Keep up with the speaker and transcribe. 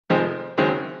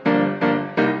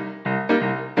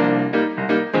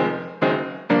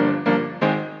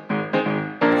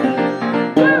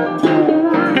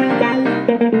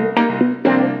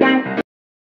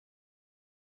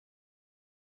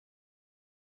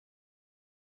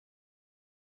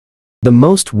The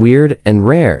most weird and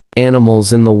rare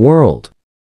animals in the world.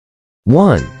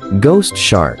 1. Ghost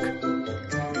shark.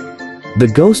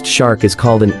 The ghost shark is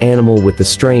called an animal with a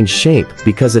strange shape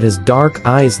because it has dark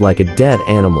eyes like a dead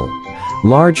animal,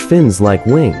 large fins like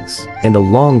wings, and a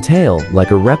long tail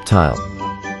like a reptile.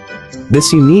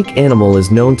 This unique animal is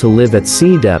known to live at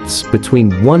sea depths between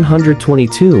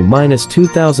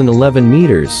 122–2011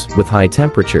 meters with high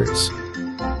temperatures.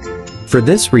 For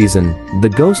this reason, the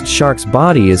ghost shark's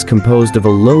body is composed of a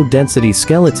low-density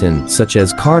skeleton such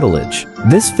as cartilage.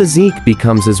 This physique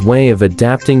becomes his way of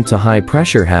adapting to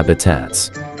high-pressure habitats.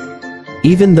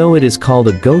 Even though it is called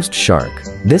a ghost shark,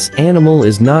 this animal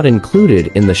is not included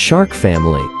in the shark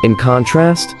family. In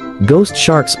contrast, ghost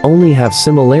sharks only have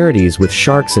similarities with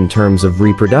sharks in terms of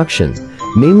reproduction,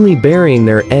 namely burying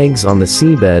their eggs on the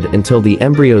seabed until the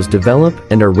embryos develop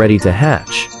and are ready to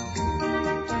hatch.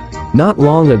 Not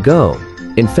long ago,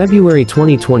 in February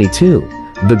 2022,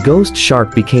 the ghost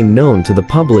shark became known to the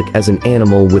public as an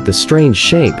animal with a strange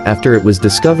shape after it was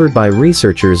discovered by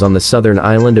researchers on the southern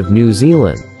island of New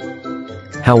Zealand.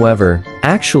 However,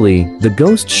 actually, the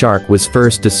ghost shark was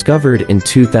first discovered in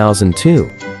 2002.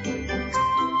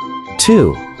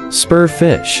 2. Spur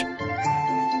fish.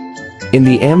 In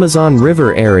the Amazon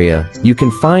River area, you can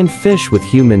find fish with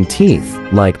human teeth,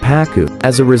 like pacu.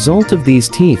 As a result of these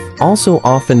teeth, also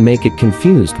often make it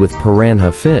confused with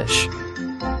piranha fish.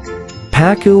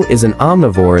 Pacu is an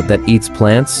omnivore that eats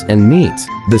plants and meat.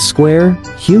 The square,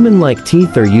 human-like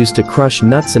teeth are used to crush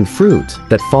nuts and fruit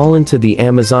that fall into the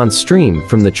Amazon stream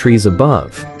from the trees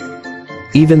above.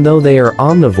 Even though they are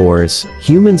omnivores,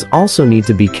 humans also need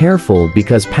to be careful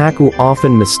because pacu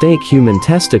often mistake human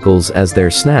testicles as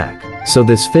their snack. So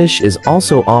this fish is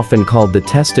also often called the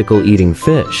testicle-eating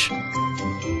fish.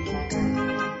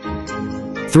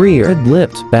 3.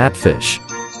 Red-lipped batfish.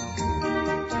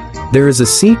 There is a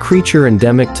sea creature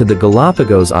endemic to the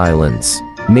Galapagos Islands,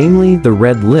 namely the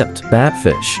red-lipped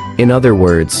batfish. In other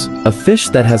words, a fish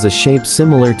that has a shape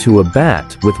similar to a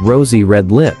bat with rosy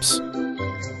red lips.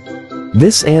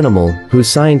 This animal, whose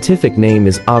scientific name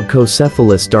is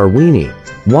Ogchocephalus darwini,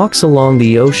 walks along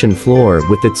the ocean floor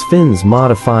with its fins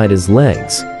modified as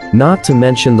legs, not to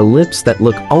mention the lips that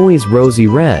look always rosy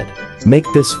red, make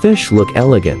this fish look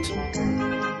elegant.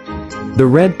 The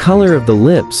red color of the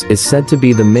lips is said to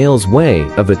be the male's way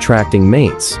of attracting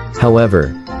mates.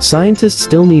 However, scientists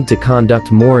still need to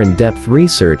conduct more in-depth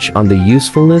research on the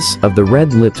usefulness of the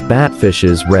red-lipped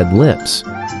batfish's red lips.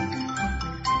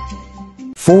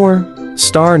 4.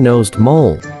 Star-nosed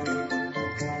mole.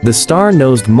 The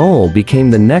star-nosed mole became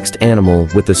the next animal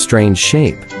with a strange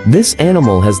shape. This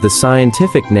animal has the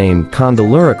scientific name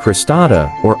Condylura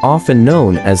cristata, or often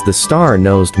known as the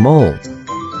star-nosed mole.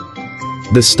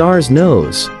 The star's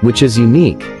nose, which is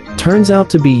unique, turns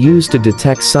out to be used to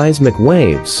detect seismic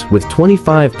waves with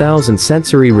 25,000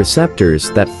 sensory receptors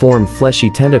that form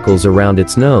fleshy tentacles around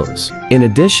its nose. In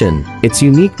addition, its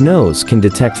unique nose can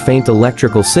detect faint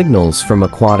electrical signals from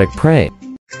aquatic prey.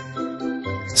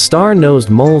 Star-nosed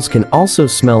moles can also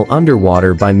smell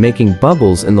underwater by making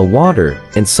bubbles in the water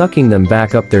and sucking them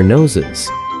back up their noses.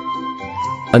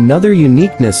 Another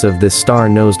uniqueness of this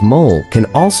star-nosed mole can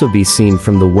also be seen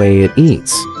from the way it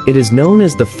eats. It is known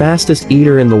as the fastest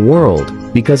eater in the world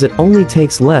because it only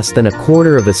takes less than a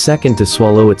quarter of a second to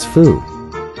swallow its food.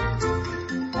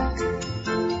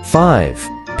 5.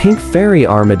 Pink fairy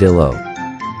armadillo.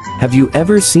 Have you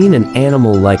ever seen an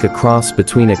animal like a cross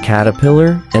between a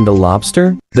caterpillar and a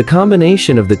lobster? The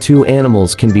combination of the two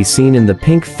animals can be seen in the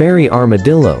pink fairy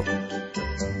armadillo.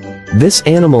 This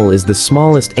animal is the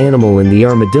smallest animal in the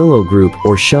armadillo group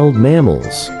or shelled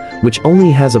mammals, which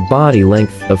only has a body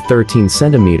length of 13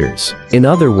 centimeters. In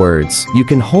other words, you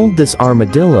can hold this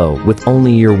armadillo with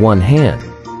only your one hand.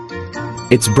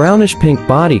 Its brownish-pink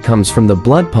body comes from the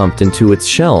blood pumped into its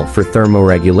shell for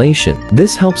thermoregulation.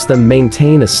 This helps them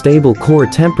maintain a stable core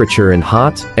temperature in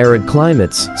hot, arid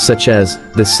climates such as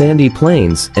the sandy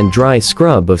plains and dry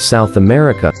scrub of South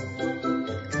America.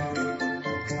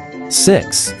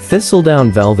 6. Thistledown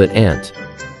velvet ant.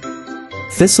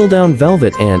 Thistledown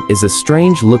velvet ant is a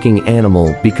strange-looking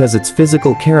animal because its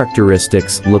physical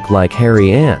characteristics look like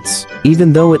hairy ants.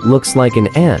 Even though it looks like an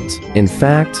ant, in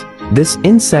fact, this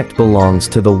insect belongs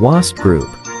to the wasp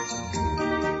group.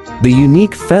 The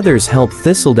unique feathers help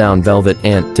thistledown velvet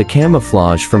ant to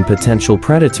camouflage from potential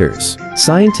predators.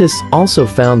 Scientists also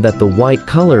found that the white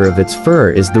color of its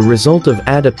fur is the result of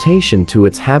adaptation to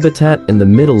its habitat in the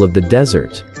middle of the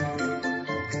desert.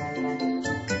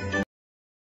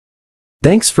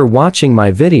 Thanks for watching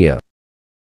my video.